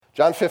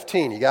John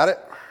 15, you got it?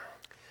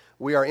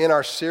 We are in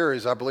our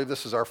series, I believe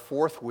this is our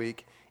fourth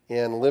week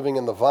in Living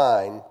in the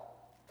Vine.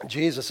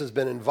 Jesus has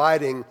been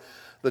inviting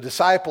the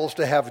disciples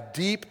to have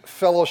deep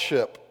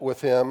fellowship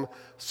with him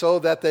so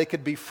that they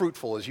could be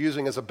fruitful. He's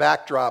using as a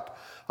backdrop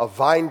a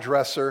vine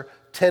dresser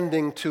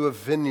tending to a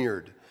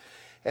vineyard.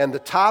 And the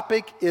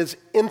topic is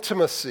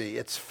intimacy,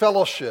 it's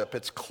fellowship,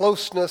 it's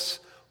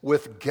closeness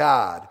with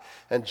God.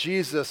 And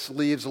Jesus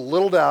leaves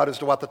little doubt as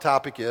to what the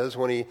topic is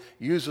when he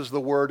uses the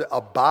word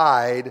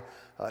abide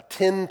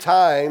 10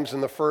 times in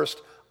the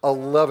first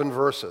 11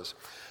 verses.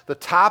 The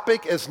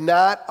topic is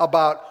not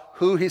about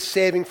who he's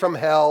saving from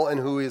hell and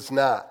who he's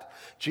not.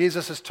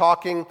 Jesus is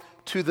talking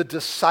to the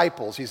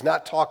disciples. He's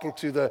not talking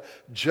to the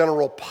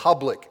general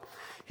public.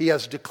 He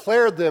has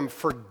declared them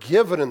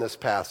forgiven in this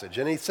passage.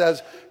 And he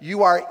says,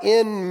 "You are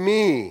in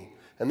me."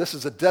 And this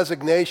is a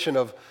designation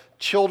of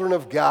children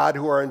of God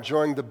who are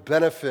enjoying the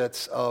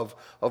benefits of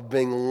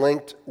being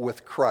linked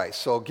with Christ.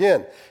 So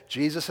again,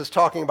 Jesus is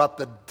talking about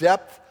the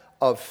depth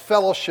of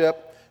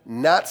fellowship,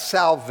 not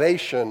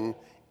salvation,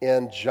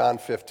 in John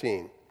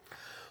 15.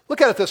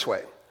 Look at it this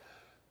way.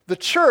 The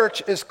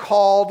church is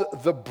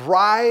called the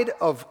bride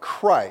of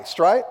Christ,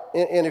 right?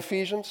 In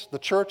Ephesians, the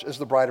church is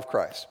the bride of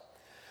Christ.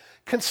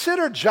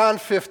 Consider John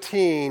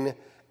 15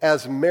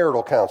 as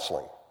marital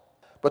counseling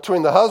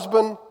between the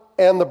husband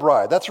and the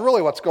bride. That's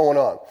really what's going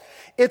on.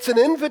 It's an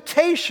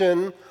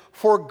invitation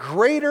for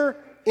greater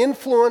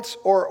influence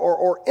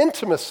or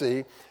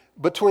intimacy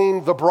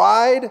between the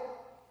bride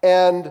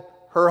and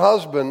her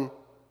husband,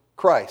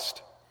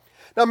 Christ.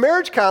 Now,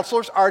 marriage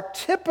counselors are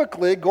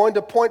typically going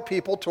to point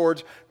people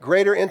towards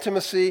greater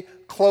intimacy,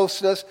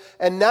 closeness,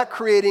 and not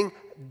creating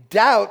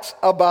doubts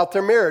about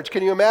their marriage.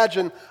 Can you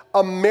imagine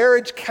a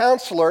marriage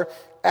counselor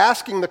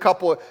asking the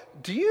couple,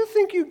 "Do you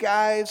think you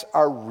guys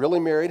are really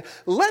married?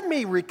 Let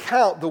me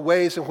recount the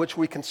ways in which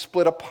we can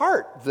split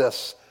apart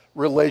this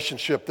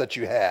relationship that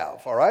you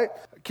have, all right?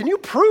 Can you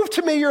prove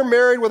to me you're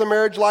married with a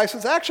marriage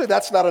license? Actually,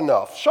 that's not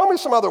enough. Show me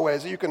some other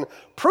ways that you can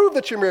prove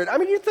that you're married." I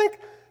mean, you think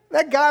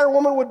that guy or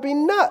woman would be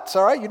nuts,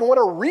 all right? You'd want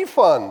a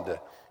refund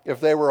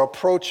if they were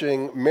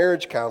approaching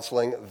marriage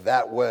counseling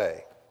that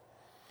way.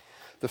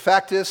 The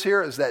fact is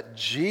here is that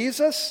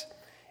Jesus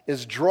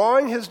is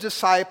drawing his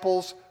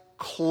disciples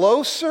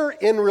closer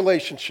in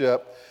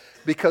relationship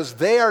because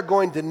they are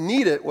going to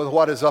need it with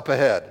what is up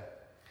ahead.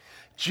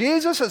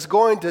 Jesus is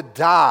going to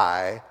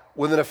die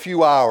within a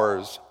few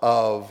hours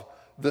of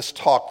this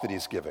talk that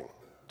he's giving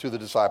to the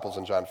disciples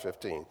in John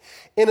 15.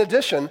 In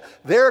addition,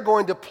 they're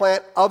going to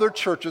plant other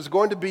churches,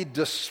 going to be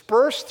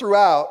dispersed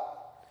throughout,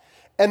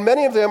 and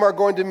many of them are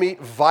going to meet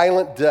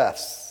violent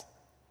deaths.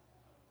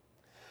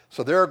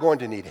 So they're going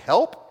to need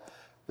help,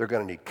 they're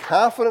going to need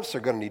confidence,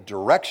 they're going to need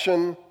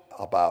direction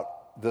about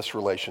this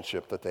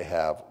relationship that they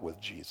have with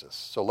Jesus.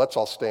 So let's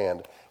all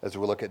stand as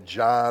we look at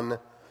John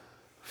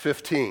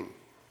 15.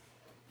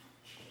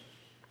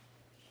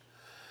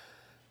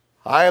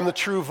 "I am the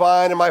true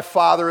vine, and my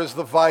Father is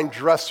the vine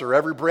dresser.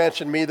 Every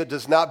branch in me that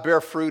does not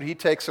bear fruit, he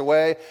takes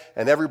away,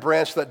 and every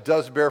branch that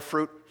does bear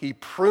fruit, he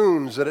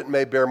prunes that it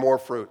may bear more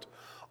fruit.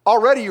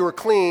 Already you are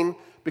clean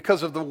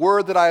because of the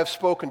word that I have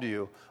spoken to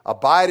you.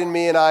 Abide in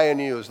me, and I in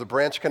you. As the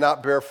branch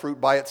cannot bear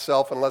fruit by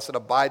itself unless it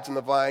abides in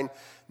the vine,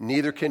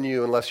 neither can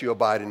you unless you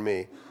abide in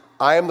me.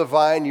 I am the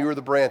vine, you are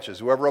the branches.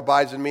 Whoever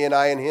abides in me and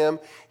I in him,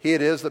 he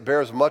it is that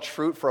bears much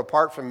fruit, for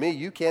apart from me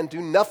you can do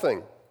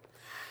nothing.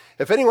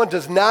 If anyone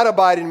does not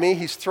abide in me,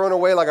 he's thrown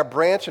away like a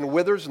branch and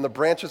withers, and the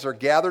branches are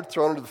gathered,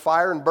 thrown into the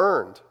fire, and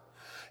burned.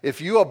 If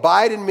you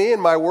abide in me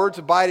and my words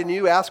abide in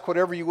you, ask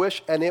whatever you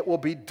wish, and it will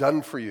be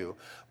done for you.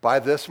 By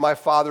this my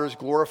Father is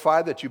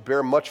glorified, that you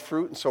bear much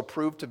fruit, and so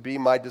prove to be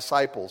my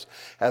disciples.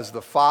 As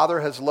the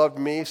Father has loved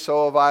me,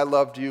 so have I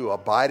loved you.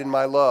 Abide in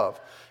my love.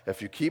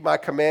 If you keep my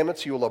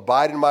commandments, you will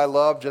abide in my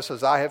love, just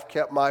as I have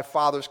kept my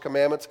Father's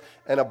commandments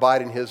and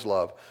abide in his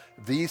love.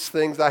 These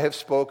things I have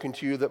spoken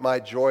to you, that my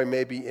joy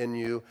may be in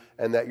you,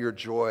 and that your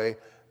joy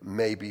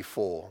may be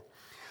full."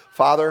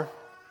 Father,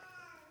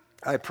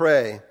 I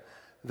pray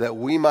that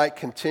we might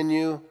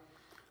continue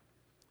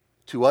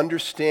to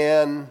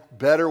understand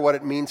better what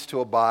it means to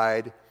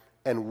abide,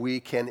 and we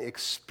can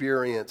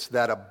experience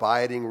that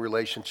abiding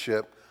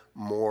relationship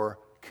more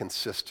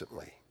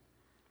consistently.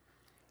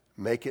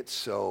 Make it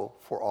so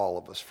for all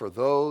of us. For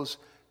those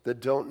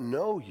that don't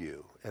know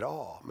you at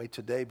all, may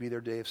today be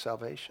their day of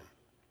salvation.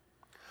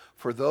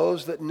 For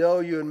those that know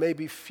you and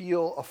maybe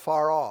feel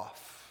afar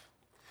off,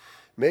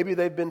 maybe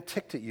they've been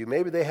ticked at you,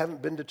 maybe they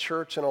haven't been to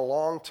church in a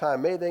long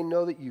time, may they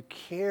know that you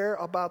care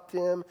about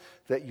them,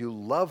 that you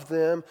love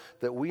them,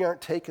 that we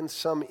aren't taking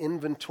some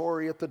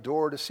inventory at the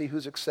door to see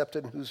who's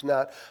accepted and who's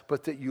not,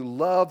 but that you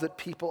love that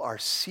people are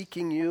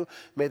seeking you.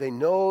 May they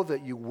know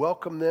that you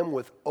welcome them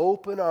with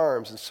open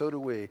arms, and so do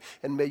we.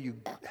 And may you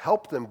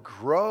help them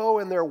grow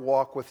in their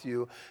walk with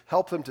you,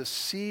 help them to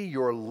see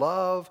your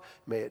love,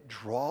 may it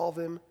draw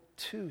them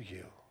to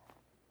you.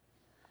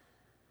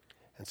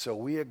 And so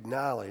we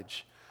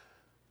acknowledge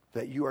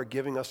that you are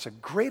giving us a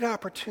great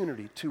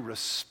opportunity to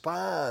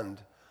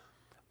respond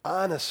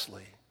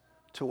honestly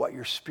to what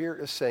your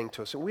Spirit is saying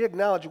to us. And we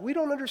acknowledge we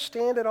don't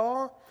understand it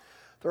all.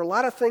 There are a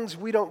lot of things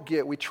we don't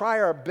get. We try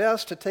our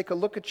best to take a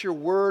look at your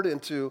word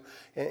and to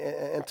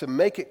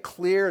make it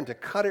clear and to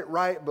cut it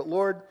right. But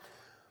Lord,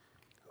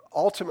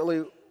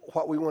 ultimately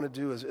what we want to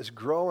do is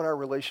grow in our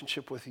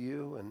relationship with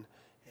you. And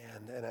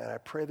I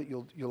pray that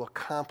you'll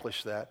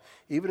accomplish that.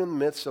 Even in the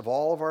midst of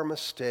all of our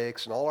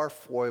mistakes and all our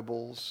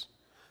foibles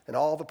and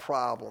all the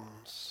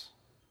problems,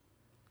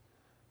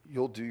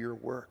 you'll do your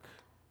work.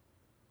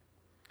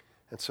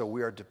 And so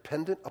we are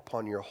dependent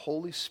upon your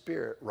Holy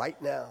Spirit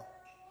right now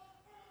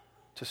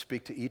to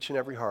speak to each and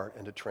every heart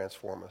and to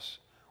transform us.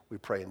 We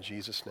pray in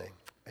Jesus' name.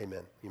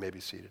 Amen. You may be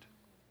seated.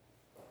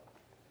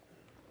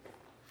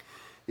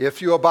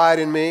 If you abide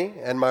in me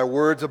and my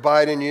words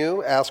abide in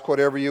you, ask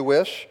whatever you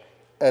wish,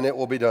 and it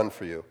will be done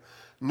for you.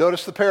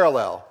 Notice the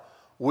parallel.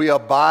 We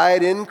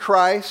abide in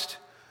Christ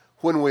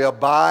when we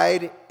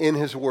abide in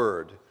his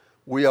word.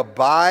 We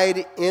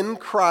abide in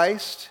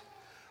Christ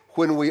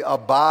when we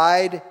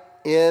abide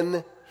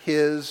in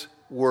his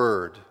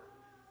word.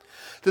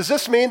 Does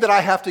this mean that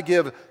I have to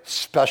give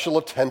special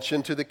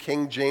attention to the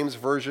King James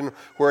Version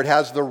where it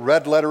has the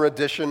red letter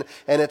edition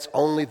and it's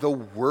only the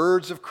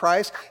words of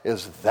Christ?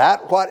 Is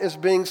that what is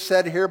being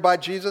said here by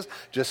Jesus?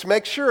 Just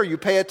make sure you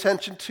pay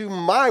attention to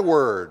my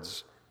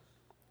words.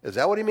 Is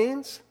that what he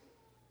means?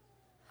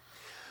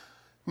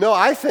 No,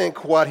 I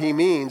think what he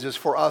means is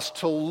for us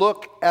to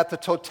look at the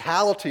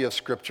totality of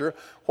Scripture.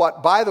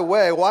 By the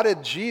way, what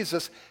did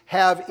Jesus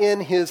have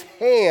in his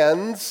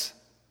hands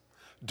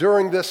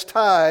during this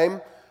time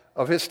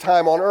of his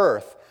time on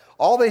earth?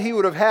 All that he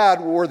would have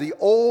had were the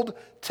Old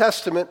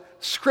Testament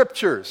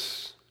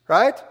Scriptures,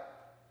 right?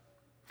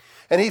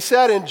 And he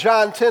said in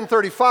John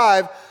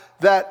 10:35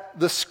 that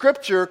the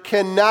Scripture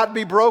cannot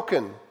be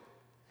broken.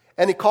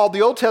 And he called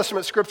the Old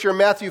Testament Scripture in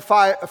Matthew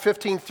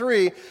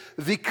 15:3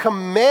 the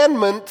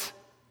commandment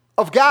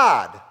of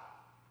God.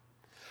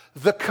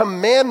 The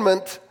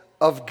commandment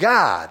of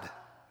God.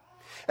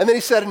 And then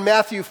he said in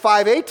Matthew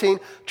 5:18,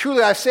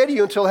 truly I say to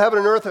you, until heaven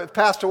and earth have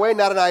passed away,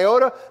 not an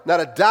iota, not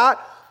a dot,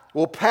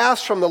 will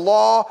pass from the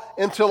law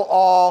until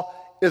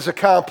all is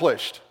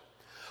accomplished.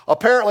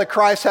 Apparently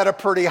Christ had a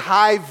pretty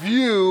high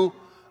view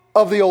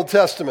of the Old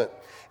Testament.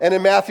 And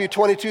in Matthew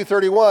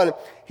 22:31,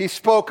 he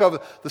spoke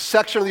of the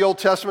section of the Old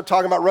Testament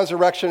talking about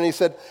resurrection, and he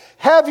said,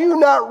 have you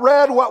not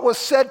read what was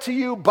said to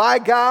you by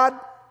God?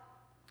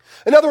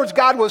 In other words,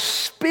 God was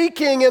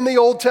speaking in the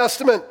Old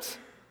Testament.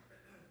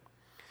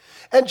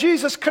 And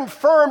Jesus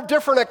confirmed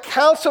different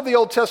accounts of the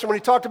Old Testament when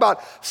he talked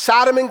about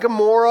Sodom and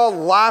Gomorrah,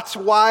 Lot's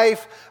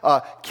wife,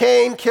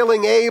 Cain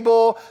killing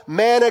Abel,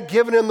 manna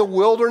given in the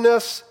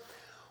wilderness.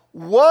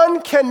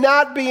 One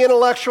cannot be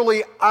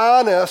intellectually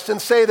honest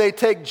and say they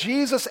take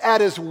Jesus at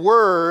his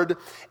word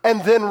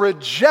and then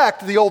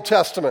reject the Old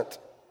Testament.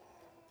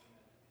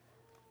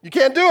 You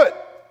can't do it.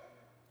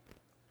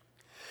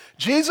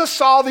 Jesus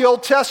saw the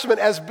Old Testament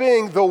as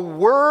being the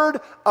Word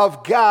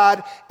of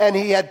God, and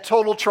he had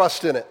total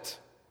trust in it.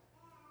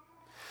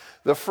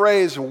 The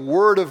phrase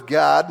Word of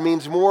God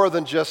means more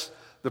than just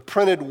the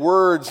printed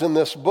words in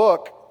this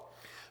book.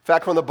 In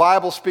fact, when the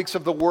Bible speaks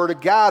of the Word of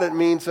God, it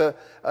means,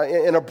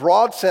 in a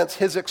broad sense,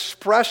 his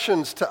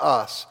expressions to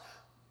us.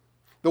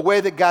 The way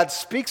that God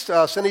speaks to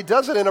us, and he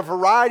does it in a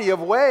variety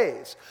of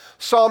ways.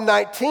 Psalm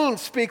 19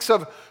 speaks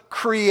of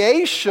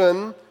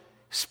creation,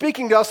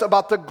 speaking to us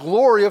about the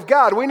glory of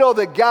God. We know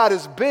that God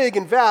is big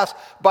and vast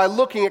by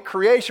looking at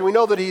creation. We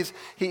know that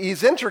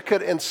he's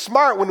intricate and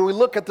smart when we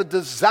look at the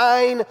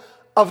design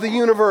of the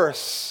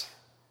universe.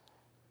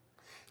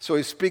 So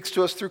he speaks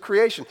to us through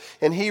creation.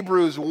 In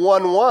Hebrews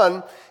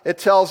 1:1, it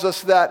tells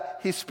us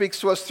that he speaks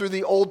to us through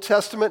the Old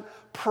Testament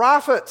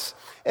prophets.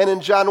 And in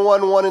John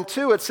 1:1 and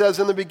 2, it says,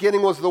 in the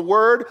beginning was the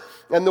Word,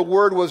 and the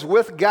Word was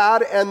with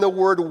God, and the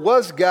Word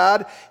was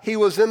God. He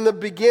was in the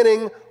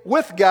beginning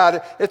with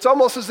God. It's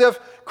almost as if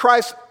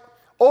Christ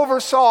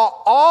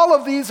oversaw all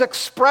of these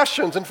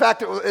expressions. In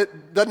fact,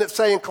 doesn't it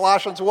say in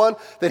Colossians 1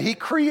 that he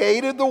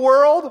created the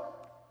world?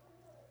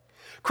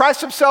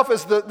 Christ himself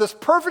is this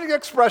perfect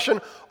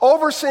expression,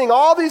 overseeing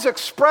all these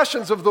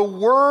expressions of the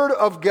Word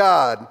of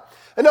God.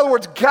 In other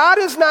words, God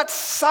is not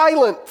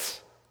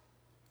silent.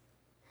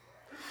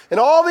 And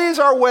all these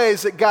are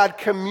ways that God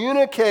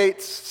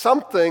communicates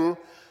something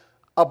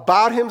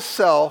about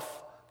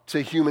himself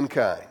to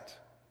humankind.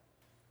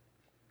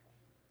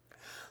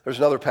 There's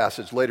another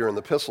passage later in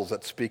the epistles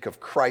that speak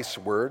of Christ's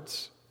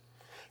words.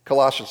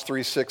 Colossians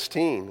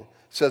 3:16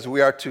 says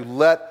we are to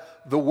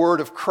let the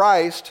word of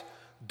Christ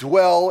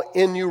dwell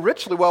in you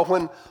richly. Well,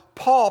 when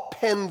Paul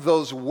penned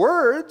those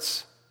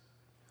words,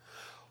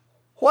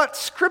 what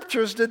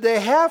scriptures did they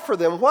have for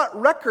them? What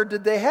record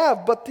did they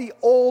have but the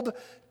Old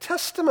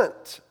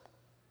Testament?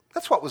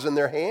 That's what was in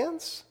their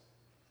hands.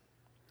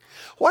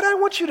 What I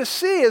want you to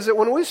see is that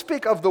when we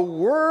speak of the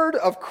word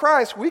of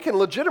Christ, we can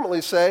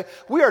legitimately say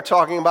we are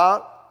talking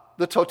about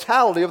the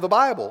totality of the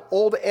Bible,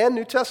 Old and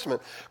New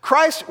Testament.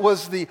 Christ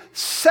was the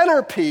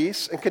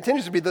centerpiece and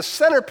continues to be the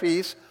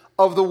centerpiece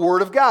of the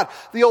Word of God.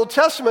 The Old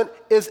Testament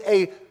is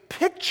a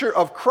picture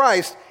of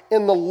Christ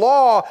in the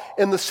law,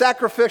 in the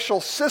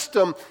sacrificial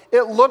system,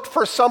 it looked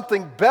for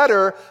something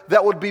better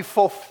that would be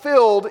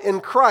fulfilled in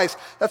Christ.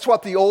 That's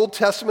what the Old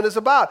Testament is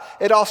about.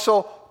 It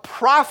also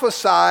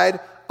prophesied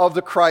of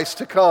the Christ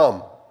to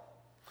come.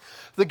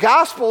 The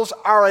Gospels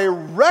are a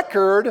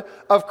record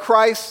of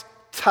Christ's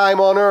time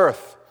on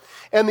earth,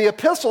 and the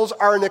epistles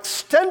are an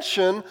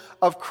extension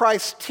of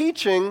Christ's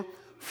teaching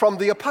from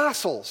the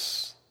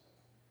apostles.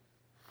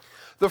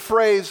 The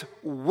phrase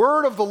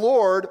word of the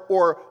Lord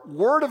or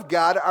word of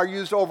God are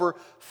used over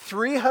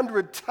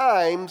 300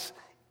 times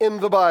in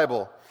the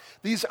Bible.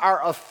 These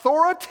are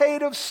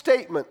authoritative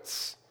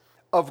statements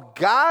of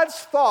God's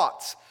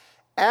thoughts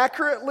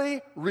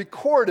accurately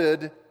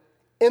recorded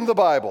in the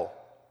Bible.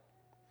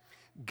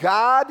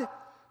 God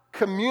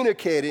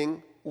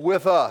communicating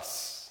with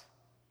us.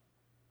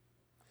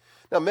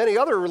 Now, many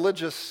other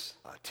religious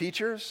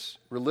teachers,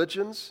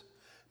 religions,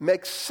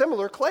 make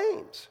similar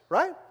claims,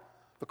 right?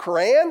 The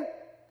Quran,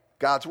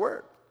 God's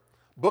Word.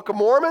 Book of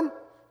Mormon,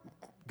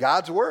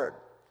 God's Word.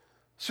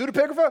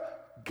 Pseudepigrapha,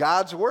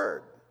 God's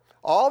Word.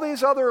 All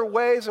these other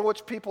ways in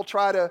which people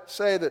try to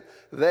say that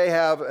they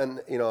have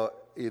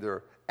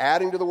either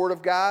adding to the Word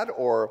of God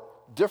or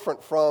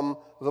different from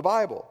the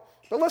Bible.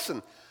 But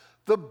listen,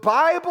 the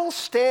Bible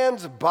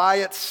stands by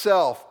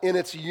itself in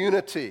its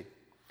unity.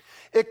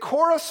 It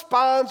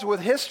corresponds with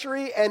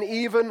history and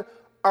even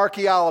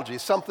archaeology,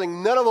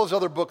 something none of those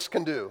other books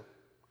can do.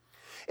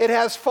 It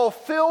has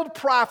fulfilled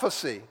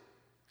prophecy.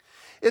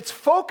 It's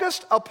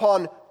focused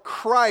upon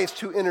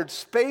Christ who entered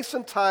space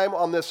and time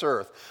on this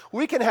earth.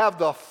 We can have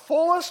the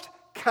fullest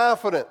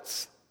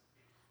confidence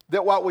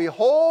that what we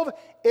hold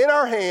in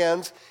our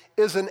hands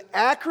is an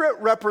accurate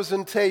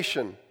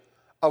representation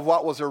of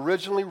what was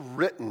originally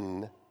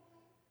written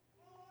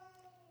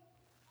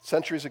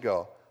centuries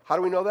ago. How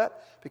do we know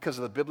that? Because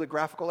of the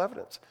bibliographical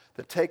evidence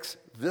that takes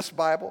this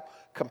Bible,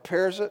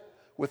 compares it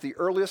with the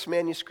earliest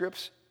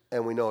manuscripts,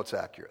 and we know it's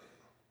accurate.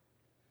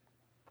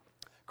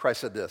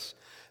 Christ said this,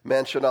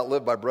 "Man should not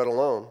live by bread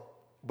alone,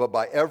 but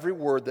by every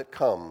word that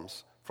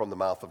comes from the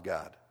mouth of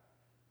God."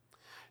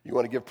 You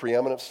want to give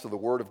preeminence to the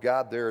Word of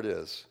God? There it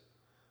is.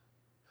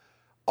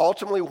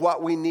 Ultimately,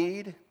 what we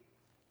need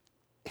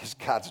is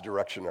God's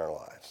direction in our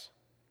lives.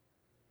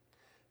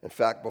 In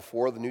fact,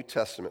 before the New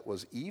Testament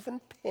was even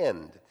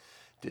penned,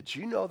 did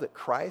you know that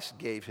Christ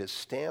gave his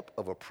stamp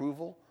of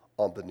approval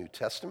on the New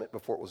Testament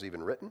before it was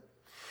even written?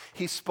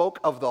 He spoke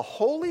of the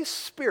Holy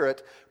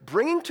Spirit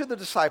bringing to the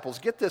disciples,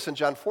 get this in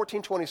John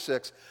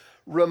 14:26,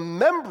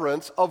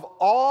 remembrance of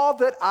all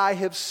that I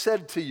have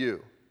said to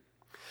you.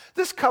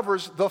 This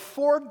covers the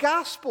 4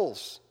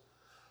 Gospels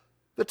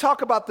that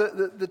talk about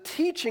the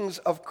teachings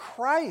of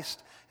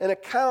Christ, an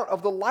account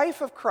of the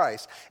life of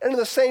Christ. And in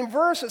the same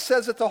verse, it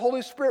says that the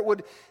Holy Spirit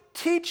would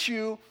teach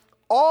you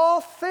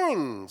all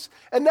things.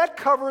 And that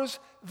covers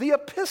the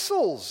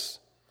epistles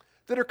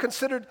that are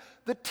considered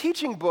the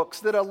teaching books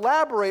that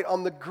elaborate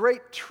on the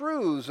great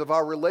truths of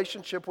our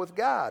relationship with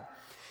God.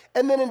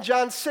 And then in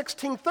John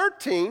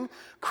 16:13,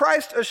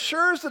 Christ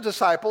assures the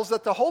disciples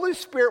that the Holy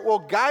Spirit will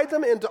guide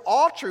them into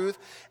all truth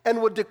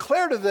and would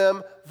declare to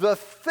them the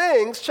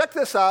things, check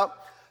this out,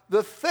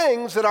 the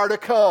things that are to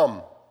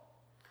come.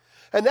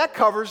 And that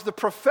covers the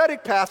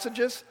prophetic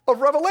passages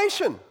of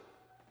Revelation.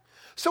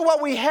 So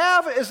what we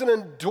have is an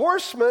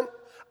endorsement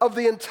of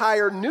the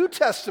entire New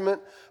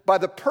Testament by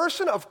the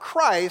person of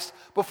Christ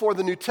before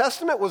the New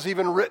Testament was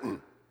even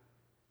written.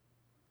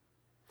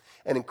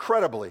 And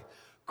incredibly,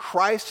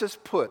 Christ has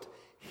put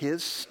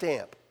his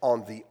stamp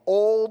on the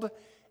Old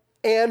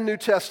and New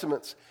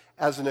Testaments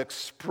as an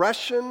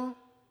expression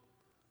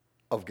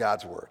of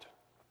God's Word.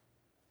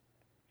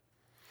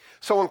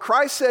 So when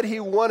Christ said he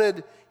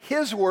wanted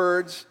his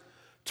words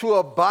to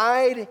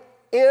abide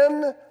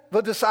in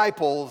the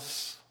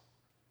disciples,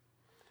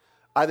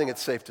 I think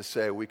it's safe to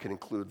say we can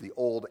include the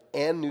Old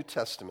and New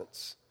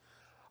Testaments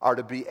are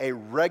to be a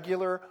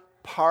regular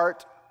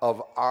part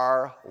of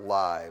our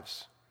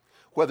lives.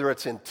 Whether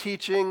it's in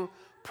teaching,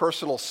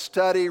 personal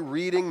study,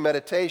 reading,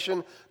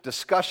 meditation,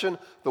 discussion,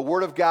 the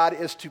Word of God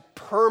is to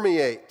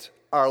permeate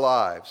our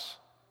lives.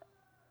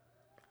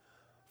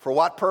 For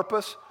what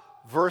purpose?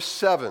 Verse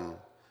 7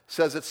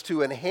 says it's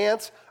to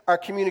enhance our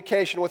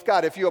communication with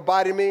God. If you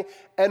abide in me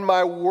and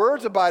my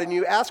words abide in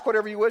you, ask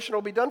whatever you wish and it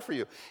will be done for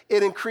you.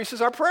 It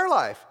increases our prayer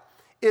life.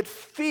 It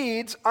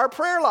feeds our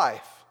prayer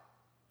life.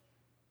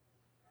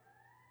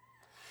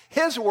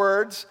 His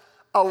words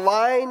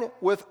align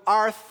with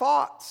our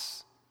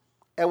thoughts.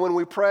 And when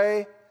we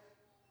pray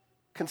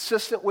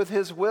consistent with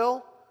his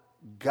will,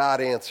 God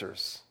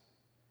answers.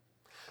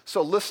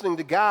 So listening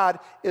to God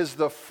is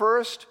the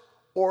first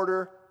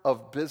order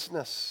of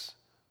business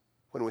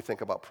when we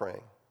think about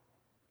praying.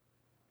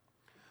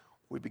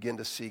 We begin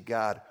to see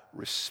God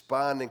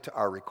responding to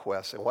our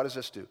requests. And what does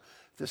this do?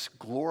 This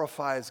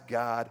glorifies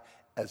God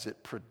as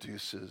it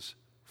produces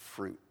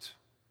fruit.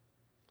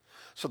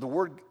 So the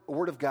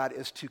word of God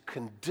is to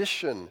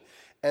condition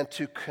and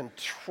to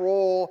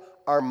control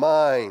our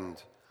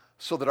mind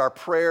so that our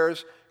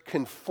prayers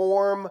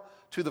conform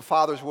to the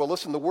Father's will.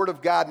 Listen, the Word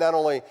of God not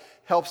only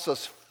helps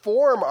us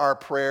form our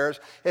prayers.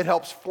 It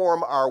helps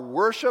form our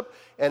worship,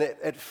 and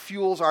it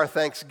fuels our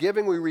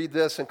thanksgiving. We read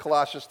this in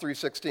Colossians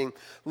 3:16.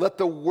 Let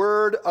the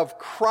word of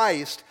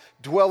Christ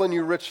dwell in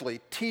you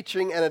richly,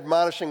 teaching and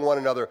admonishing one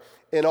another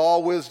in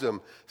all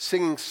wisdom,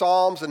 singing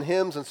psalms and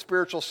hymns and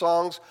spiritual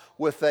songs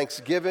with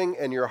thanksgiving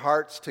in your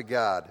hearts to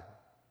God.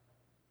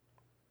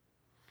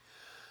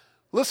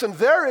 Listen,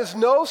 there is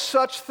no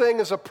such thing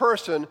as a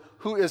person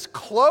who is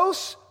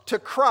close to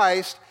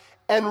Christ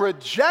and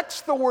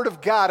rejects the Word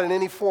of God in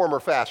any form or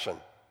fashion.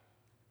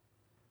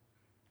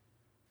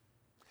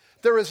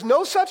 There is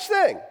no such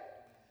thing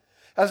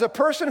as a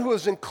person who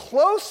is in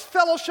close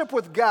fellowship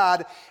with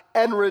God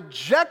and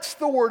rejects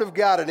the Word of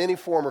God in any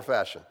form or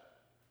fashion.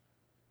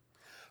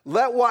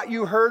 Let what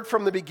you heard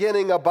from the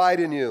beginning abide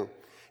in you.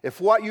 If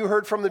what you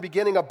heard from the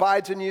beginning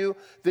abides in you,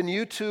 then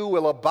you too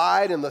will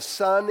abide in the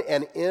Son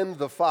and in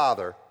the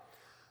Father.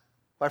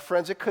 My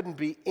friends, it couldn't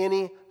be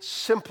any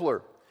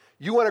simpler.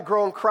 You want to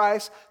grow in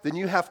Christ, then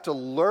you have to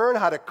learn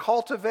how to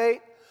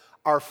cultivate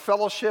our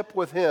fellowship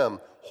with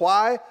Him.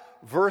 Why?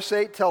 Verse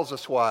 8 tells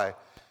us why.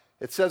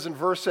 It says in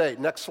verse 8,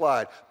 next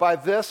slide, by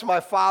this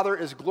my Father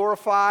is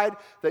glorified,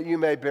 that you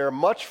may bear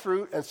much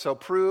fruit and so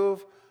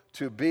prove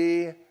to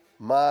be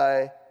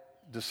my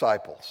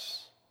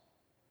disciples.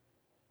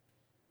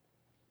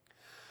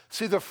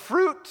 See, the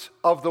fruit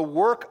of the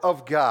work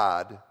of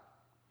God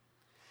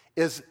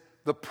is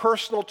the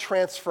personal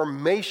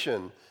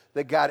transformation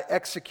that God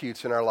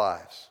executes in our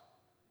lives.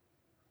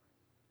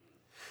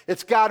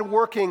 It's God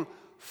working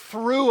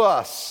through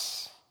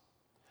us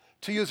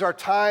to use our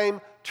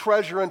time,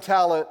 treasure, and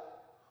talent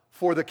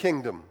for the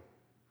kingdom.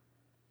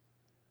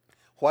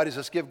 Why does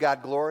this give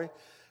God glory?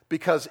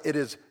 Because it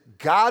is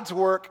God's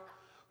work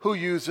who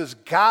uses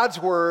God's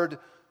word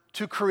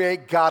to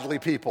create godly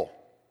people.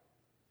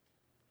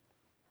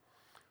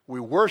 We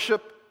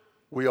worship,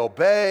 we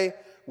obey,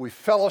 we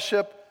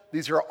fellowship.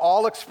 These are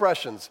all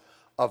expressions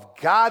of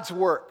God's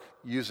work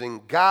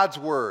using God's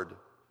word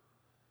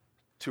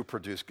to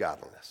produce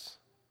godliness.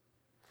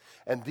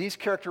 And these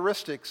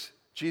characteristics,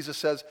 Jesus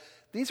says,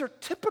 these are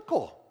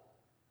typical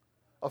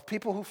of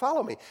people who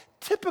follow me,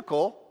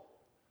 typical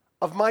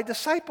of my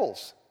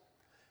disciples.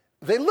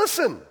 They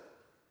listen,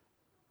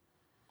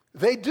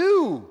 they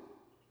do,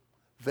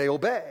 they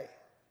obey,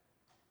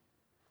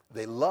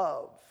 they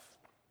love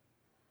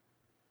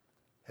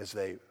as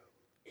they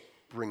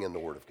bring in the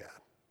Word of God.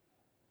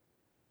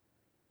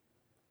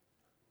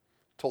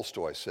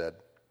 Tolstoy said,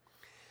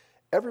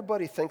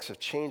 everybody thinks of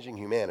changing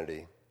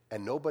humanity,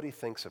 and nobody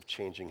thinks of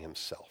changing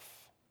himself.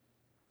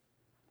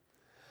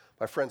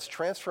 My friends,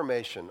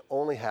 transformation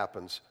only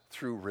happens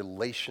through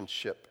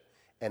relationship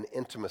and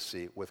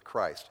intimacy with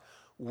Christ.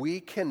 We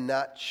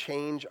cannot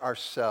change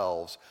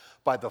ourselves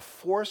by the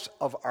force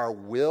of our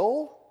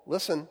will,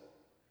 listen,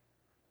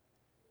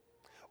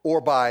 or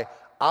by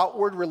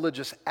outward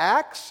religious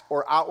acts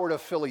or outward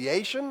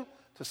affiliation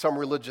to some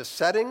religious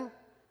setting,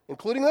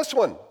 including this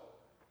one.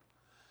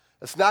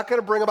 It's not going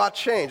to bring about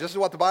change. This is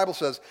what the Bible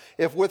says.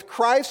 If with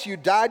Christ you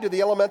died to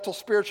the elemental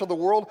spiritual of the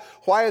world,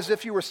 why, as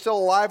if you were still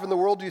alive in the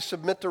world, do you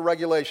submit to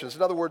regulations?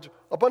 In other words,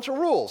 a bunch of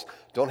rules.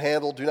 Don't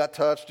handle, do not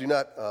touch, do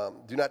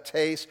not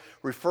taste,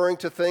 referring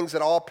to things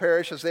that all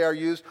perish as they are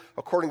used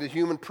according to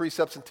human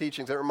precepts and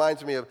teachings. It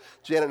reminds me of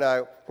Janet and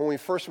I, when we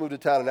first moved to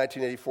town in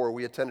 1984,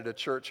 we attended a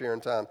church here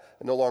in town.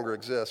 It no longer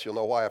exists. You'll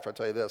know why after I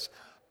tell you this.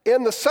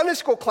 In the Sunday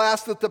school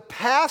class that the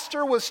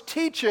pastor was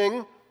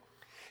teaching,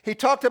 he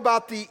talked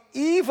about the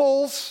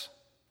evils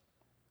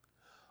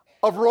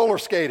of roller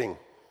skating.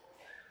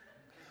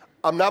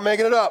 I'm not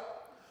making it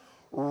up.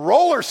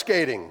 Roller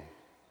skating.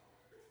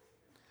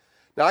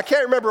 Now, I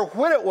can't remember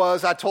when it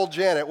was I told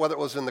Janet, whether it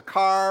was in the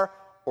car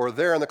or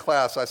there in the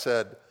class, I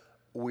said,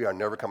 we are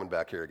never coming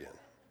back here again.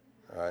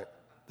 All right?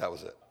 That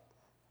was it.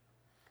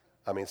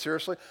 I mean,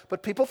 seriously?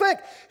 But people think,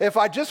 if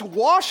I just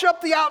wash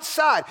up the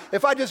outside,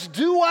 if I just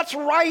do what's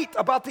right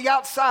about the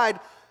outside,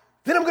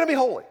 then I'm going to be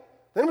holy.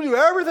 Then I'm going to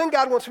do everything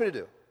God wants me to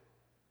do.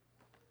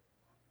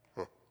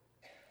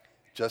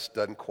 Just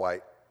doesn't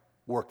quite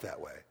work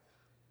that way.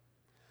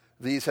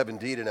 These have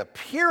indeed an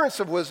appearance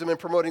of wisdom in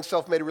promoting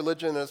self-made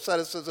religion and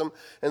asceticism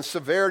and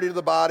severity to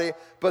the body,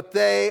 but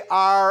they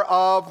are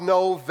of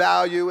no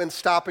value in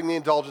stopping the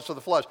indulgence of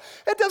the flesh.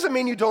 It doesn't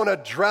mean you don't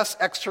address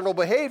external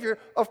behavior.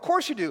 Of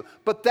course you do.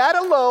 But that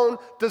alone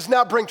does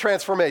not bring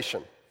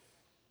transformation.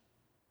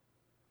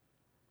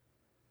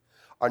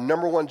 Our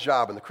number one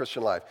job in the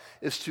Christian life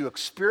is to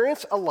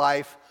experience a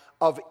life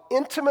of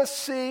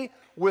intimacy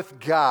with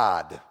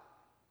God.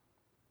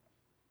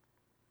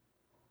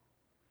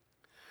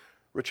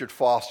 Richard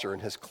Foster, in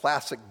his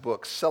classic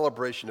book,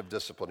 Celebration of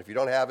Discipline. If you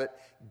don't have it,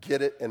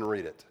 get it and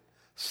read it.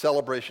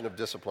 Celebration of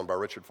Discipline by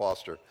Richard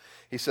Foster.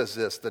 He says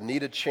this, the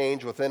needed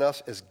change within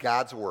us is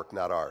God's work,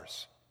 not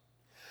ours.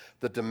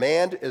 The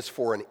demand is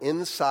for an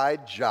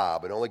inside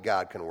job, and only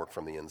God can work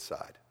from the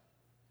inside.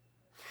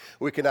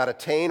 We cannot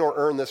attain or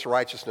earn this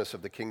righteousness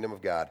of the kingdom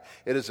of God.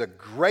 It is a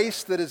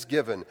grace that is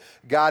given.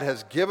 God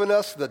has given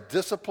us the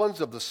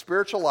disciplines of the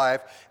spiritual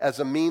life as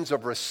a means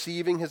of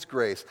receiving his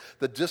grace.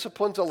 The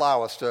disciplines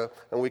allow us to,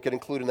 and we can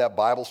include in that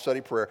Bible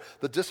study prayer,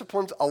 the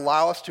disciplines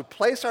allow us to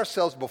place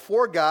ourselves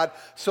before God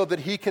so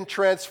that he can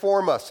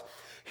transform us.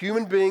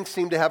 Human beings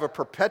seem to have a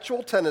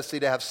perpetual tendency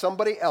to have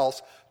somebody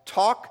else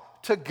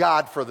talk to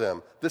God for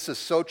them. This is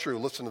so true.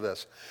 Listen to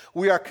this.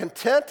 We are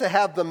content to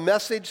have the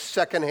message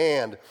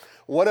secondhand.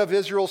 One of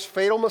Israel's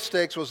fatal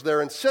mistakes was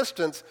their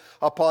insistence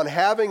upon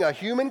having a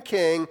human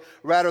king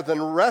rather than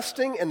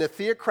resting in the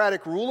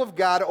theocratic rule of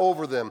God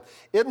over them.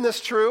 Isn't this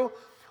true?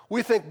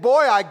 We think, boy,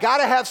 I got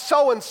to have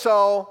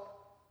so-and-so.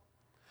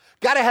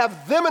 Got to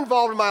have them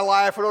involved in my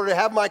life in order to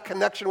have my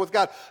connection with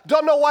God.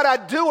 Don't know what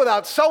I'd do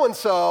without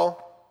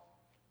so-and-so.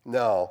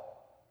 No.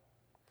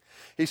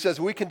 He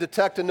says, we can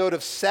detect a note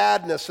of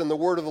sadness in the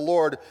word of the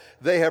Lord.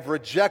 They have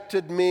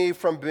rejected me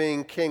from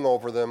being king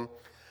over them.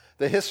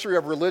 The history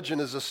of religion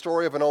is a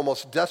story of an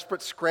almost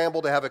desperate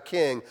scramble to have a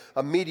king,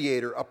 a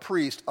mediator, a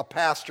priest, a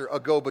pastor, a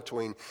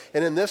go-between.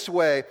 And in this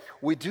way,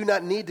 we do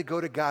not need to go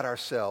to God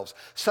ourselves.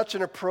 Such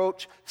an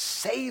approach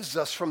saves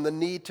us from the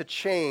need to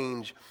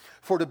change.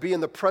 For to be in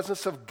the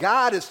presence of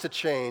God is to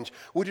change.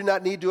 We do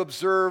not need to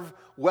observe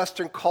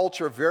Western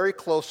culture very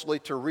closely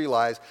to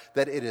realize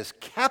that it is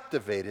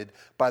captivated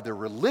by the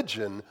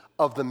religion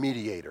of the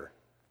mediator.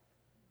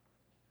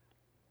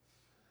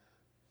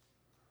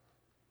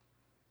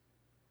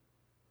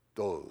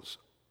 Those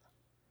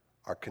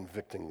are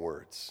convicting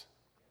words.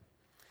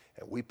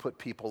 And we put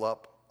people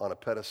up on a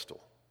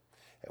pedestal.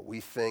 And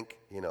we think,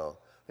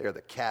 they're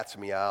the cat's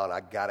meow and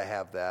I got to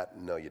have that.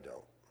 No, you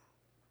don't.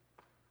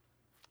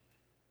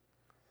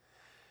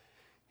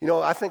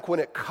 I think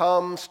when it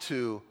comes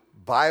to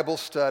Bible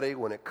study,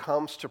 when it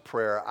comes to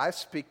prayer, I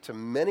speak to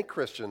many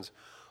Christians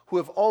who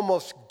have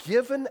almost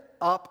given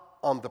up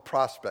on the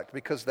prospect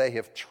because they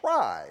have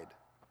tried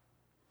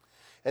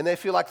and they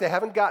feel like they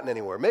haven't gotten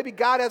anywhere. Maybe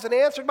God hasn't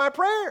answered my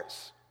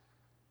prayers.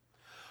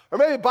 Or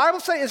maybe Bible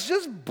study is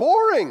just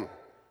boring.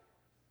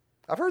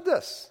 I've heard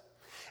this.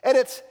 And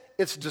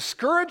it's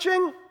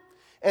discouraging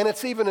and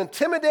it's even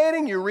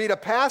intimidating. You read a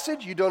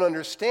passage you don't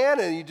understand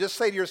and you just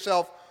say to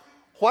yourself,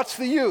 what's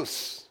the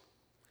use?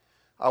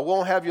 I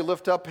won't have you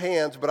lift up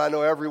hands, but I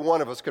know every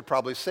one of us could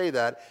probably say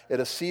that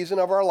in a season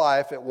of our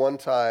life at one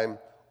time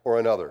or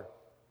another.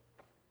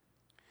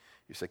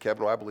 You say,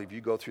 Kevin, well, I believe you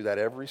go through that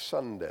every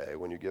Sunday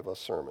when you give us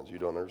sermons. You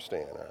don't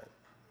understand, all right?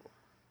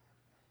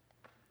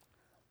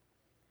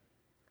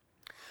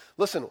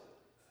 Listen,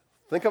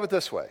 think of it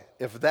this way.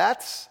 If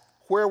that's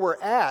where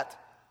we're at,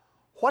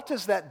 what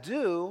does that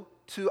do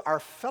to our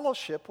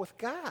fellowship with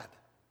God?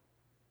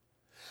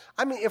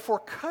 I mean, if we're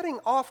cutting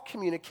off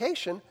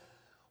communication,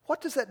 what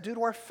does that do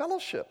to our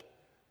fellowship?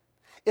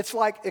 It's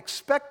like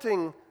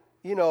expecting,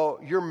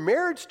 your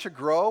marriage to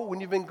grow when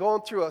you've been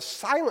going through a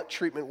silent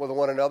treatment with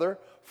one another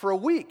for a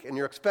week and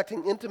you're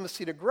expecting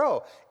intimacy to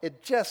grow.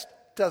 It just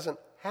doesn't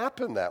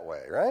happen that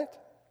way, right?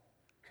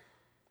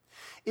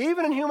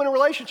 Even in human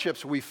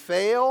relationships, we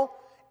fail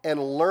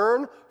and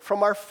learn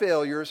from our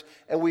failures,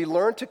 and we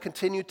learn to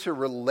continue to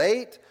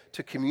relate,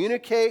 to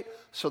communicate,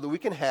 so that we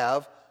can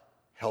have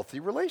healthy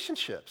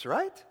relationships,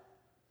 right?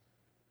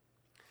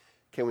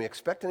 Can we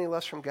expect any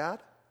less from God?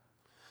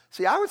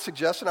 See, I would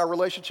suggest in our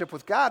relationship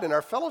with God, in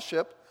our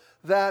fellowship,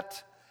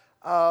 that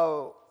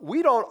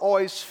we don't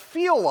always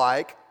feel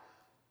like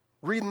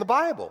reading the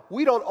Bible.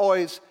 We don't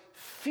always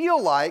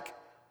feel like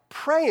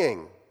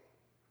praying.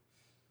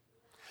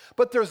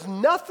 But there's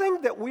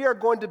nothing that we are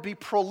going to be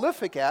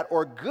prolific at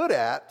or good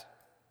at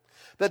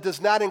that does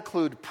not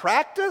include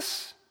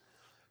practice,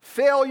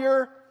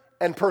 failure,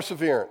 and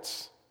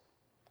perseverance.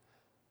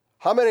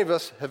 How many of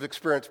us have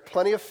experienced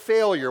plenty of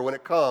failure when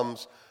it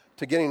comes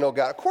to getting to know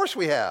God? Of course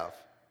we have.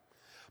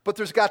 But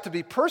there's got to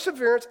be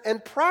perseverance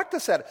and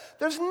practice at it.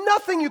 There's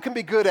nothing you can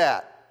be good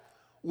at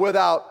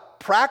without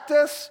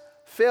practice,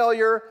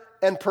 failure,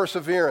 and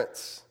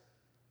perseverance.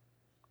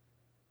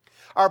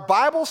 Our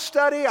Bible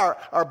study,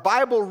 our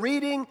Bible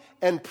reading,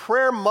 and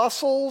prayer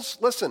muscles,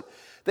 listen,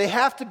 they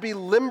have to be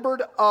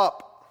limbered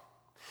up.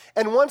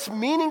 And once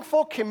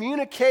meaningful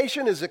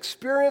communication is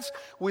experienced,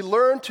 we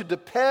learn to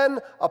depend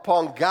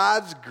upon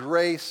God's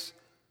grace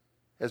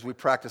as we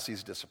practice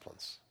these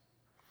disciplines.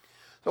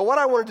 So what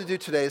I wanted to do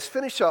today is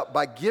finish up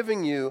by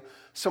giving you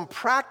some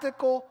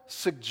practical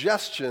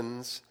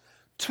suggestions,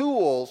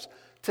 tools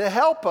to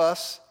help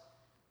us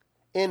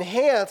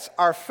enhance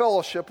our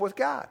fellowship with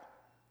God.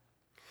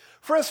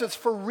 For instance,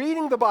 for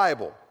reading the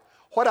Bible,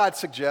 what I'd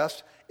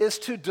suggest is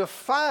to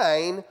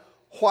define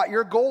what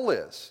your goal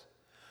is.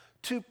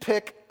 To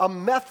pick a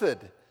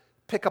method,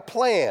 pick a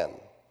plan,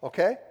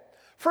 okay?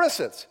 For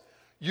instance,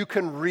 you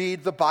can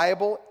read the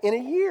Bible in a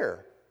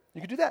year.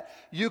 You could do that.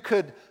 You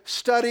could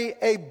study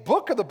a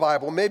book of the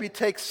Bible, maybe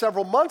take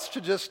several months to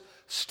just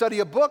study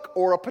a book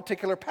or a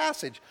particular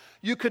passage.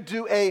 You could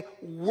do a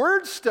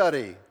word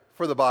study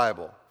for the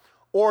Bible,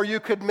 or you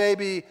could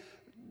maybe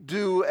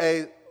do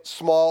a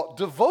small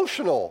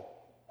devotional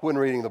when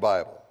reading the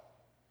Bible.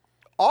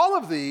 All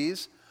of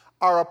these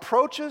are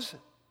approaches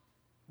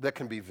that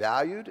can be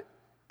valued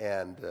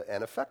and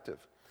effective.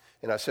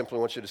 And I simply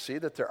want you to see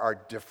that there are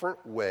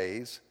different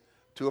ways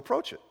to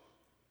approach it.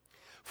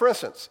 For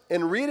instance,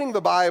 in reading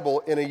the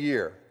Bible in a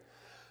year,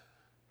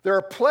 there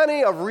are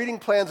plenty of reading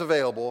plans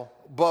available,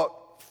 but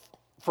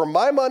for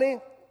my money,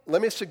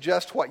 let me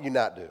suggest what you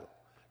not do.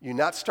 You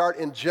not start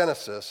in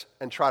Genesis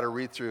and try to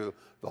read through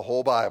the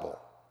whole Bible,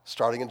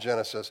 starting in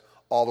Genesis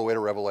all the way to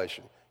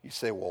Revelation. You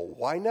say, well,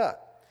 why not?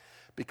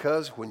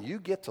 Because when you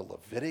get to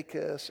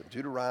Leviticus and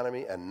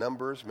Deuteronomy and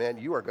Numbers, man,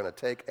 you are going to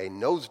take a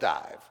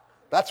nosedive.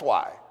 That's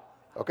why,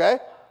 okay?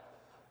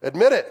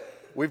 Admit it.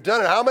 We've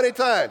done it how many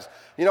times?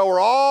 You know,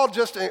 we're all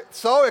just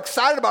so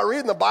excited about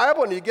reading the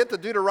Bible, and you get to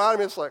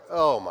Deuteronomy, it's like,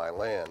 oh, my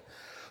land.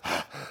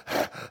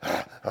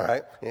 All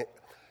right?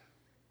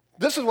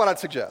 This is what I'd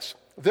suggest.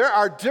 There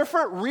are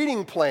different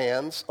reading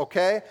plans,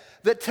 okay,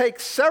 that take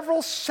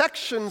several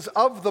sections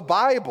of the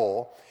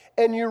Bible,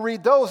 and you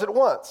read those at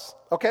once.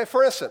 Okay,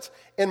 for instance,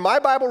 in my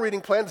Bible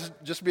reading plan, this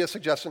would just be a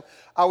suggestion,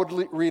 I would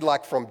read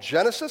like from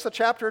Genesis, a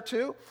chapter or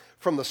two,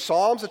 from the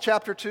Psalms, a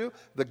chapter or two,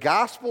 the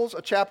Gospels,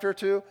 a chapter or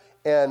two,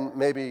 and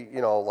maybe,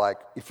 like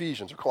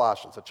Ephesians or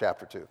Colossians, a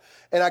chapter or two.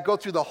 And I go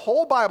through the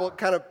whole Bible, it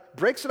kind of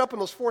breaks it up in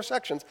those 4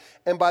 sections,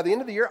 and by the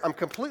end of the year, I'm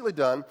completely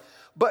done.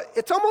 But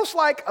it's almost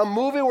like a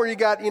movie where you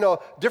got,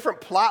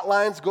 different plot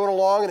lines going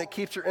along and it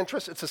keeps your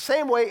interest. It's the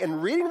same way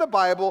in reading the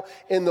Bible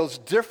in those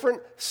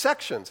different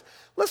sections.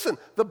 Listen,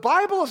 the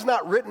Bible is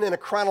not written in a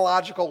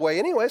chronological way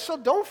anyway, so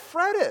don't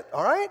fret it,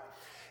 all right?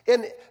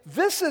 And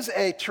this is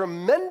a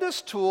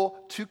tremendous tool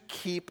to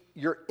keep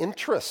your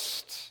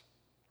interest,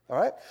 all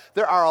right?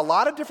 There are a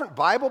lot of different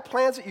Bible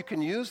plans that you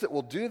can use that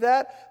will do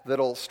that,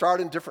 that'll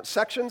start in different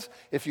sections.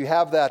 If you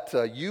have that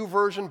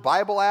YouVersion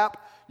Bible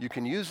app, you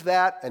can use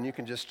that, and you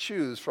can just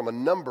choose from a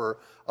number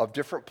of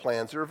different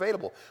plans that are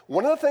available.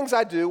 One of the things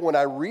I do when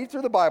I read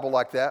through the Bible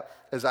like that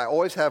is I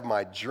always have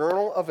my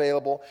journal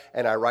available,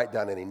 and I write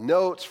down any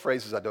notes,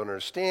 phrases I don't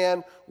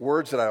understand,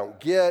 words that I don't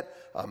get,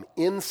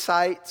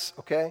 insights,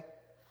 okay?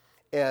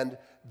 And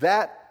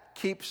that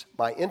keeps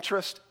my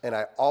interest, and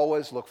I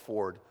always look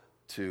forward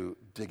to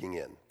digging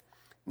in.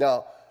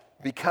 Now,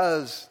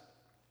 because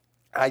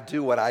I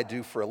do what I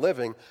do for a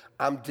living,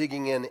 I'm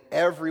digging in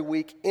every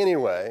week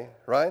anyway,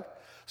 right?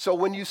 So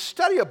when you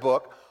study a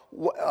book,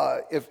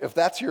 if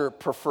that's your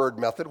preferred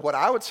method, what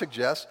I would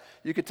suggest,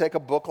 you could take a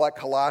book like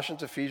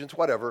Colossians, Ephesians,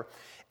 whatever,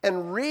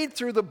 and read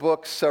through the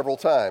book several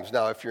times.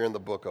 Now, if you're in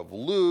the book of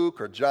Luke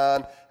or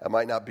John, it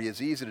might not be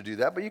as easy to do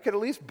that, but you could at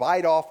least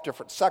bite off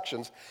different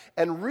sections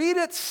and read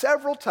it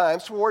several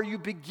times where you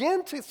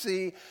begin to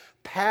see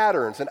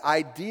patterns and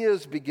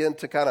ideas begin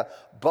to kind of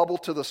bubble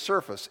to the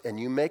surface, and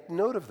you make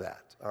note of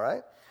that, all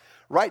right?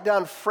 Write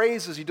down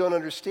phrases you don't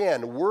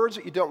understand, words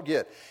that you don't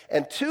get.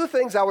 And 2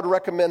 things I would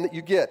recommend that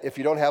you get if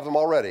you don't have them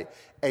already.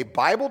 A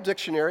Bible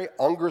dictionary,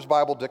 Unger's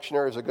Bible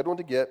Dictionary is a good one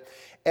to get,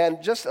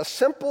 and just a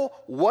simple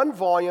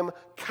 1-volume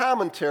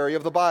commentary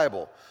of the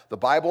Bible. The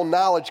Bible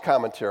Knowledge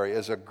Commentary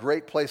is a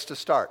great place to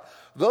start.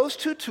 Those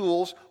 2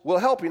 tools will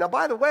help you. Now,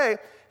 by the way,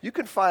 you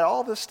can find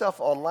all this stuff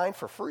online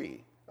for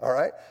free. All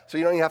right? So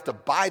you don't even have to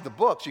buy the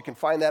books. You can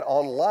find that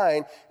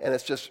online, and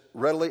it's just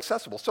readily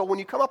accessible. So when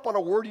you come up on a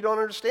word you don't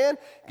understand,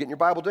 get in your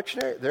Bible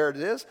dictionary, there it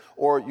is.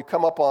 Or you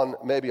come up on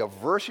maybe a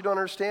verse you don't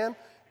understand,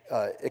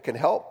 it can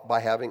help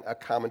by having a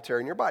commentary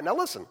in your Bible. Now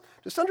listen,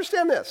 just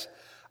understand this.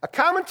 A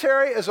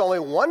commentary is only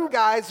one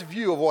guy's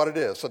view of what it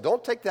is. So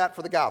don't take that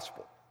for the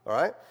gospel, all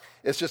right?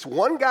 It's just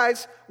one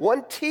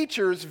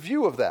teacher's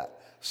view of that.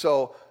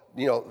 So,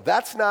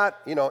 that's not,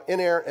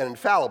 inerrant and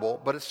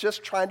infallible, but it's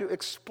just trying to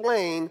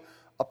explain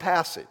a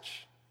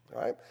passage,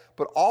 all right?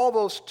 But all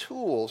those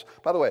tools,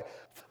 by the way,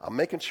 I'm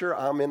making sure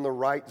I'm in the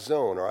right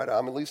zone, all right?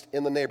 I'm at least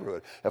in the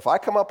neighborhood. If I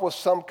come up with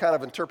some kind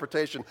of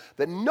interpretation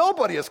that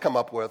nobody has come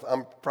up with,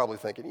 I'm probably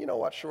thinking, you know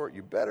what, Short,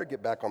 you better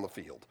get back on the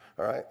field,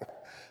 all right?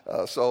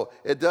 So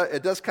it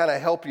does kind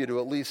of help you to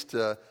at least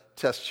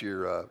test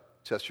your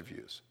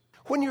views.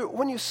 When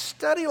you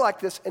study like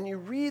this and you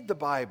read the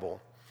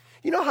Bible,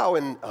 you know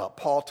how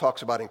Paul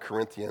talks about in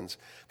Corinthians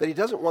that he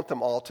doesn't want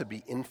them all to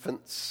be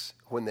infants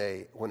when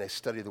they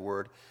study the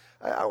Word?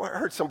 I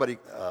heard somebody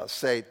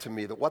say to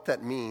me that what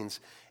that means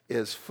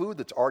is food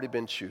that's already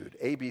been chewed,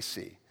 ABC.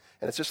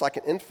 And it's just like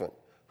an infant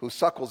who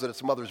suckles at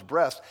its mother's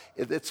breast.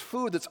 It's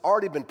food that's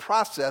already been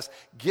processed,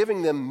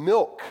 giving them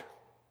milk,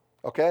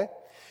 okay?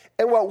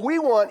 And what we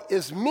want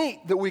is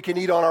meat that we can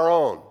eat on our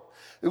own,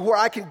 where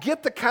I can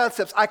get the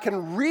concepts, I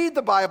can read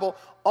the Bible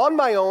on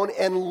my own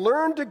and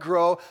learn to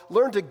grow,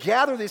 learn to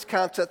gather these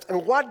concepts.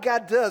 And what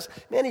God does,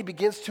 man, he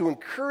begins to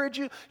encourage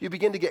you. You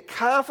begin to get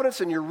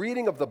confidence in your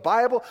reading of the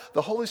Bible.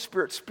 The Holy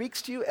Spirit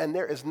speaks to you, and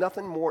there is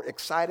nothing more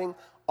exciting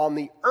on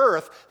the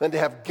earth than to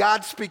have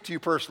God speak to you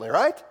personally,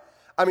 right?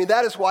 I mean,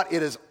 that is what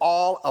it is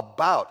all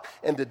about.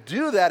 And to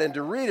do that and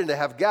to read and to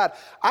have God,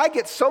 I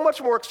get so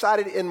much more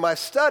excited in my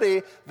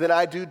study than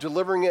I do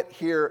delivering it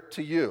here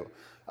to you.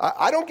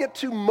 I don't get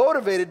too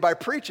motivated by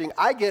preaching.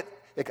 I'm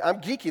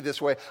geeky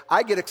this way.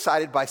 I get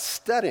excited by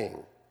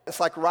studying. It's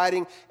like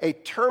writing a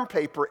term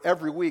paper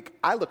every week.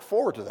 I look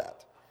forward to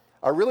that.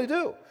 I really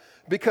do.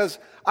 because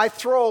I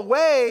throw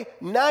away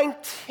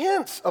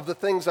 9/10 of the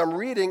things I'm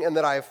reading and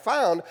that I have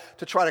found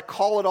to try to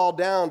call it all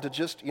down to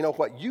just,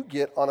 what you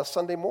get on a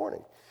Sunday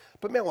morning.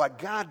 But man, what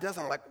God does,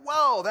 I'm like,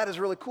 whoa, that is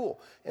really cool.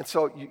 And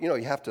so,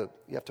 you have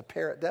to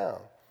pare it down.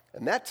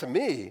 And that, to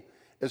me,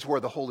 is where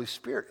the Holy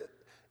Spirit,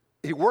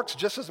 he works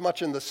just as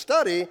much in the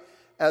study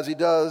as he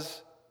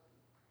does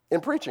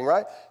in preaching,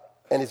 right?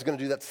 And he's going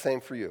to do that same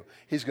for you.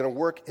 He's going to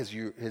work as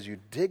you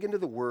dig into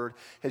the Word,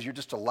 as you're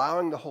just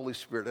allowing the Holy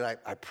Spirit. And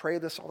I pray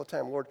this all the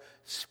time, Lord,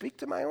 speak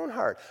to my own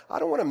heart. I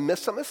don't want to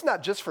miss something. This is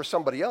not just for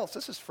somebody else.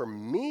 This is for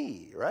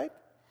me, right?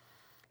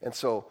 And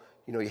so,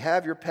 you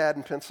have your pad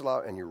and pencil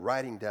out, and you're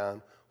writing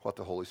down what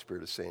the Holy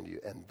Spirit is saying to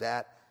you. And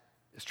that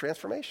is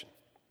transformation.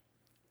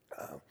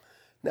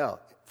 Now,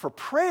 for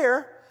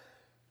prayer,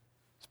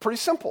 it's pretty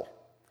simple.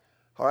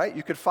 All right,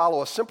 you could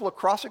follow a simple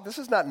acrostic. This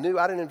is not new.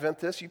 I didn't invent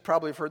this. You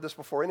probably have heard this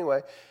before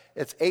anyway.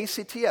 It's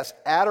ACTS,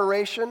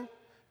 adoration,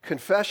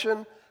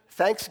 confession,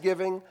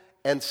 thanksgiving,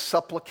 and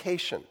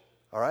supplication.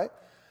 All right?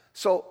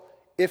 So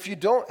if you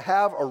don't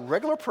have a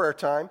regular prayer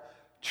time,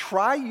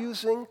 try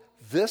using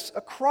this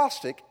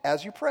acrostic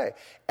as you pray.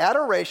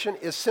 Adoration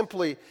is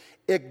simply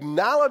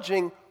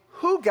acknowledging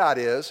who God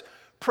is,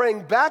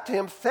 praying back to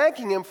him,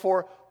 thanking him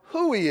for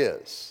who he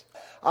is.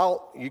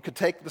 You could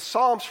take the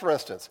Psalms, for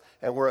instance,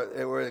 and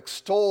where it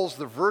extols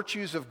the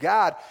virtues of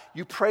God,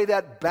 you pray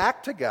that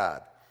back to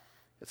God.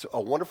 It's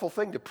a wonderful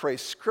thing to pray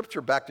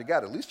Scripture back to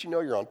God. At least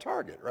you're on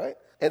target, right?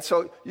 And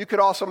so you could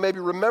also maybe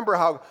remember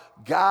how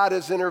God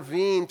has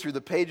intervened through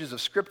the pages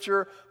of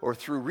Scripture or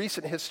through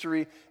recent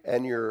history,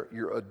 and you're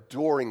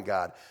adoring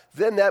God.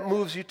 Then that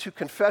moves you to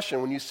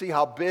confession. When you see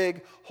how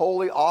big,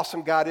 holy,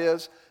 awesome God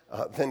is,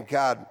 then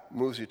God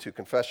moves you to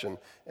confession,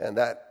 and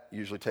that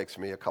usually takes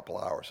me a couple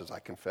hours as I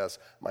confess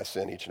my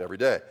sin each and every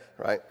day,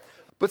 right?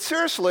 But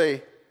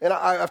seriously, and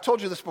I've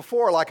told you this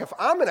before, like if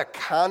I'm in a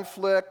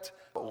conflict,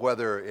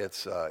 whether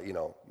it's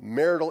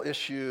marital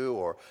issue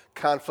or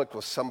conflict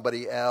with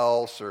somebody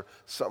else or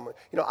something,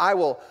 I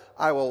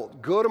will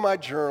go to my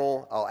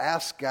journal. I'll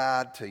ask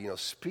God to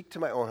speak to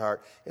my own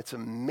heart. It's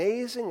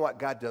amazing what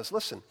God does.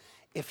 Listen,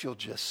 if you'll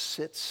just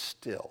sit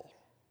still,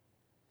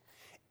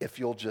 if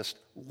you'll just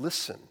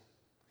listen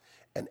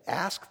and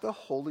ask the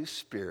Holy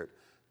Spirit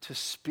to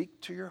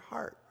speak to your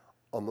heart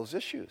on those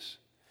issues.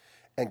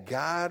 And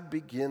God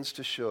begins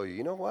to show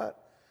you, what?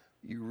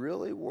 You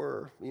really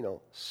were,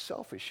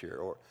 selfish here,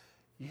 or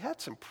you had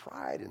some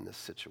pride in this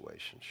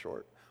situation,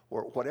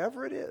 or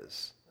whatever it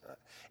is.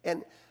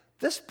 And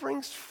this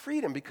brings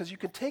freedom because you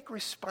can take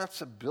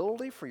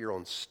responsibility for your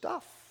own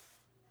stuff,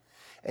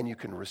 and you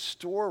can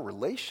restore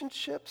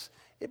relationships.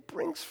 It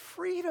brings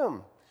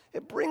freedom.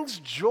 It brings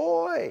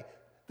joy.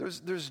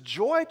 There's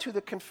joy to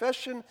the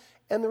confession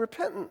and the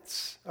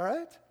repentance, all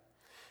right?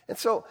 And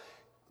so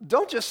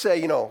don't just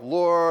say,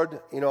 Lord,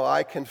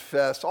 I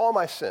confess all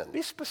my sin.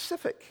 Be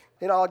specific.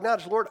 I'll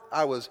acknowledge, Lord,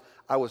 I was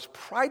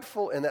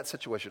prideful in that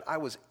situation. I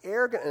was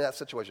arrogant in that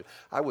situation.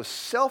 I was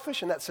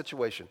selfish in that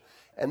situation.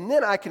 And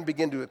then I can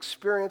begin to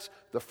experience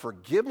the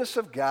forgiveness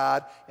of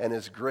God and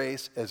his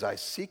grace as I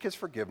seek his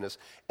forgiveness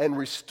and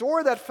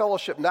restore that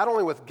fellowship not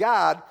only with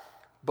God,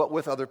 but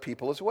with other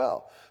people as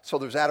well. So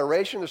there's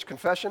adoration, there's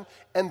confession,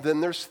 and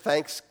then there's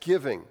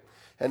thanksgiving.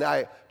 And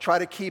I try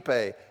to keep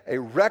a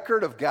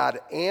record of God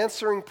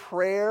answering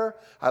prayer.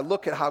 I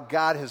look at how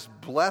God has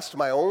blessed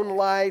my own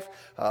life,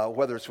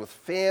 whether it's with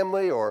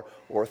family or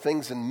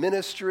things in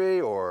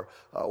ministry or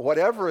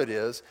whatever it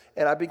is.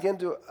 And I begin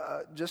to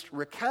just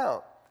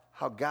recount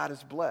how God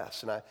has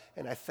blessed.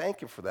 And I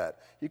thank him for that.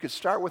 You could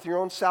start with your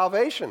own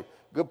salvation.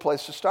 Good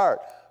place to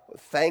start.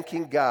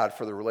 Thanking God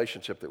for the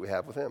relationship that we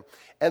have with him.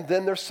 And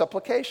then there's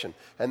supplication.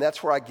 And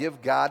that's where I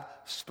give God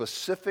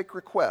specific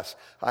requests.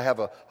 I have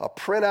a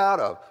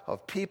printout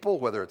of people,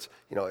 whether it's,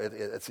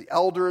 it's the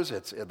elders,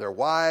 it's their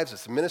wives,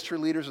 it's the ministry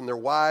leaders and their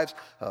wives,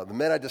 the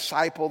men I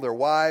disciple, their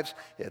wives,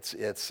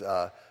 it's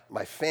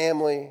my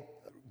family,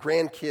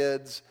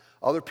 grandkids,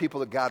 other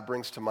people that God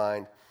brings to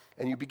mind.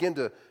 And you begin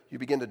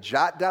to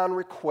jot down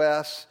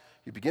requests,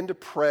 you begin to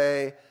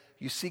pray,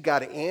 you see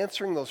God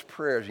answering those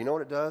prayers. You know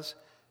what it does?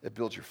 It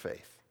builds your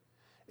faith.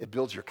 It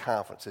builds your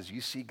confidence as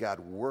you see God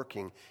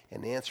working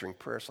and answering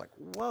prayers. Like,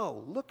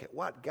 whoa, look at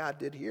what God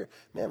did here.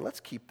 Man, let's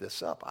keep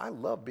this up. I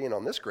love being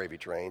on this gravy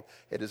train.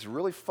 It is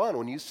really fun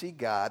when you see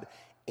God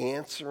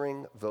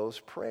answering those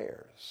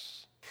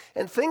prayers.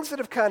 And things that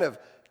have kind of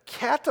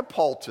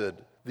catapulted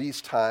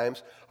these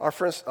times are,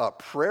 for instance,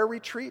 prayer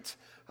retreats.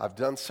 I've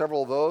done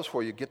several of those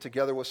where you get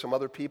together with some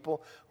other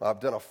people. I've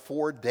done a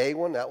 4-day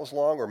one. That was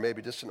long, or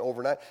maybe just an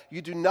overnight.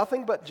 You do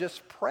nothing but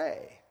just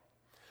pray.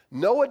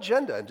 No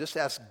agenda, and just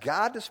ask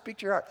God to speak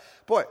to your heart.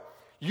 Boy,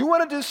 you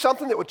want to do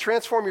something that would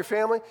transform your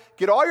family?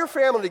 Get all your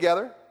family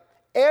together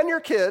and your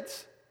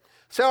kids.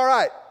 Say, all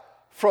right,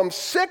 from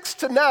 6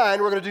 to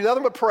 9, we're going to do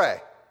nothing but pray.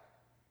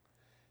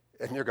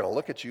 And they're going to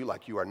look at you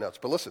like you are nuts.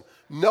 But listen,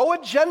 no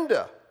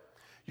agenda.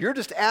 You're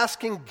just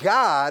asking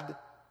God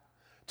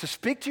to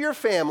speak to your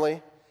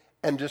family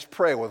and just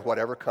pray with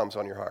whatever comes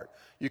on your heart.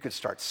 You could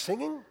start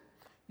singing.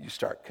 You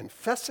start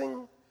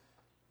confessing.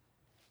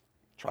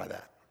 Try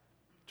that.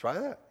 Try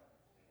that.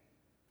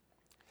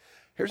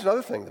 Here's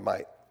another thing that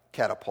might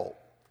catapult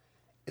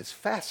is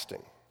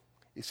fasting.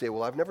 You say,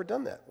 well, I've never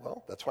done that.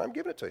 Well, that's why I'm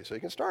giving it to you, so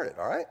you can start it,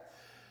 all right?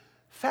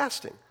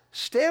 Fasting.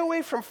 Stay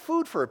away from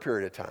food for a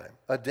period of time.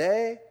 A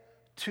day,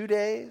 2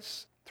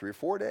 days, 3 or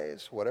 4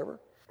 days,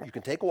 whatever. You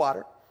can take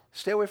water.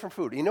 Stay away from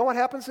food. You know what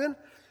happens then?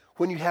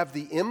 When you have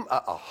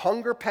a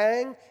hunger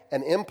pang,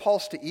 an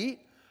impulse to eat,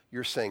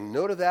 you're saying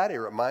no to that. It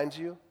reminds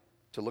you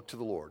to look to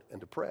the Lord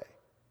and to pray.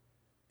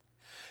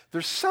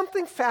 There's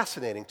something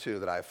fascinating, too,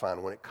 that I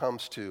found when it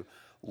comes to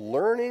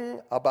learning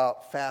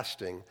about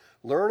fasting,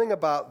 learning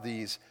about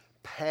these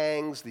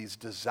pangs, these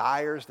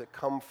desires that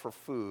come for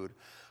food.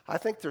 I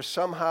think there's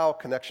somehow a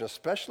connection,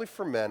 especially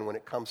for men, when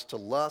it comes to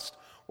lust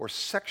or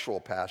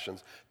sexual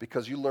passions,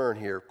 because you learn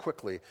here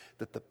quickly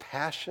that the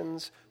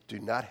passions do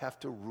not have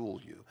to rule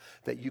you,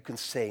 that you can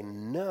say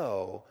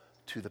no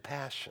to the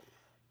passion,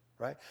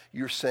 right?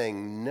 You're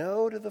saying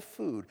no to the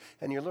food,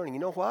 and you're learning,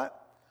 you know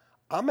what?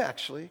 I'm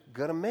actually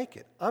going to make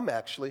it. I'm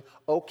actually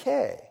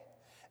okay.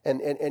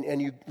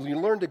 And you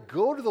learn to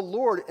go to the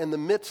Lord in the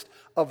midst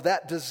of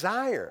that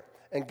desire,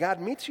 and God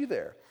meets you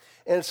there.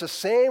 And it's the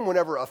same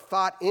whenever a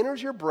thought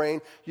enters your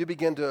brain, you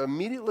begin to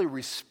immediately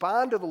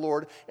respond to the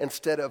Lord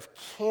instead of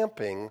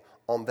camping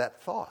on that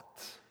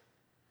thought.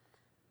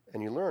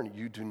 And you learn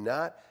you do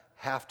not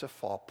have to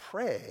fall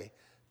prey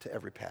to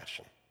every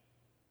passion.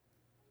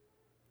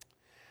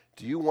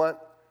 Do you want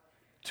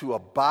to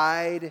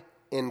abide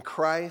in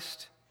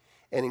Christ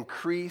and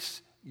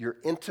increase your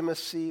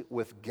intimacy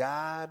with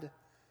God?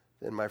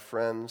 Then, my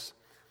friends,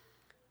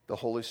 the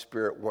Holy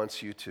Spirit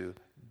wants you to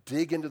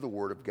dig into the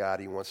Word of God.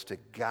 He wants to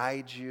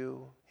guide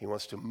you. He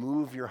wants to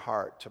move your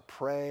heart to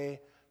pray,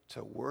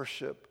 to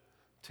worship,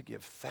 to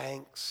give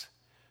thanks,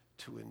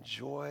 to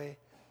enjoy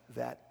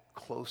that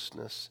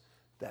closeness,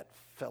 that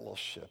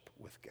fellowship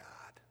with God.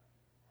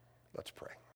 Let's pray.